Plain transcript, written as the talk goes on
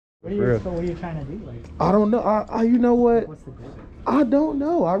What are you trying to do? Like, I don't know. I you know what? What's the goal? I don't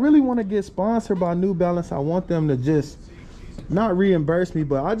know. I really want to get sponsored by New Balance. I want them to just not reimburse me,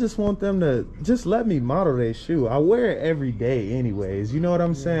 but I just want them to just let me model their shoe. I wear it every day anyways. You know what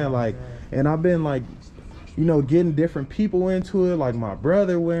I'm saying? Like, and I've been like, you know, getting different people into it. Like my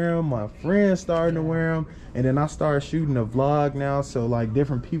brother wear them, my friends starting to wear them. And then I started shooting a vlog now. So like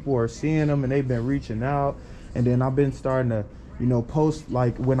different people are seeing them and they've been reaching out. And then I've been starting to, you know, post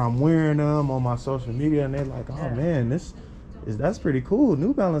like when I'm wearing them on my social media, and they're like, oh man, that's pretty cool.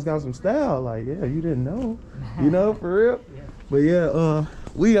 New Balance got some style. Like, yeah, you didn't know, you know, for real. But yeah,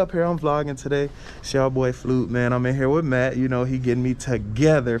 we up here, I'm vlogging today. It's y'all boy Flute, man. I'm in here with Matt. You know, he getting me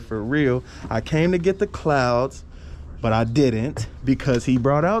together for real. I came to get the clouds, but I didn't because he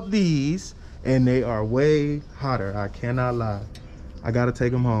brought out these and they are way hotter. I cannot lie. I gotta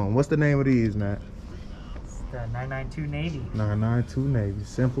take them home. What's the name of these, Matt? The 992 Navy. 992 Navy.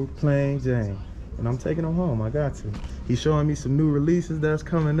 Simple, plain Jane. And I'm taking them home. I got to. He's showing me some new releases that's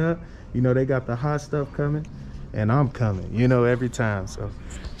coming up. You know, they got the hot stuff coming. And I'm coming, you know, every time. So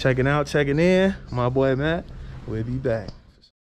checking out, checking in. My boy Matt. We'll be back.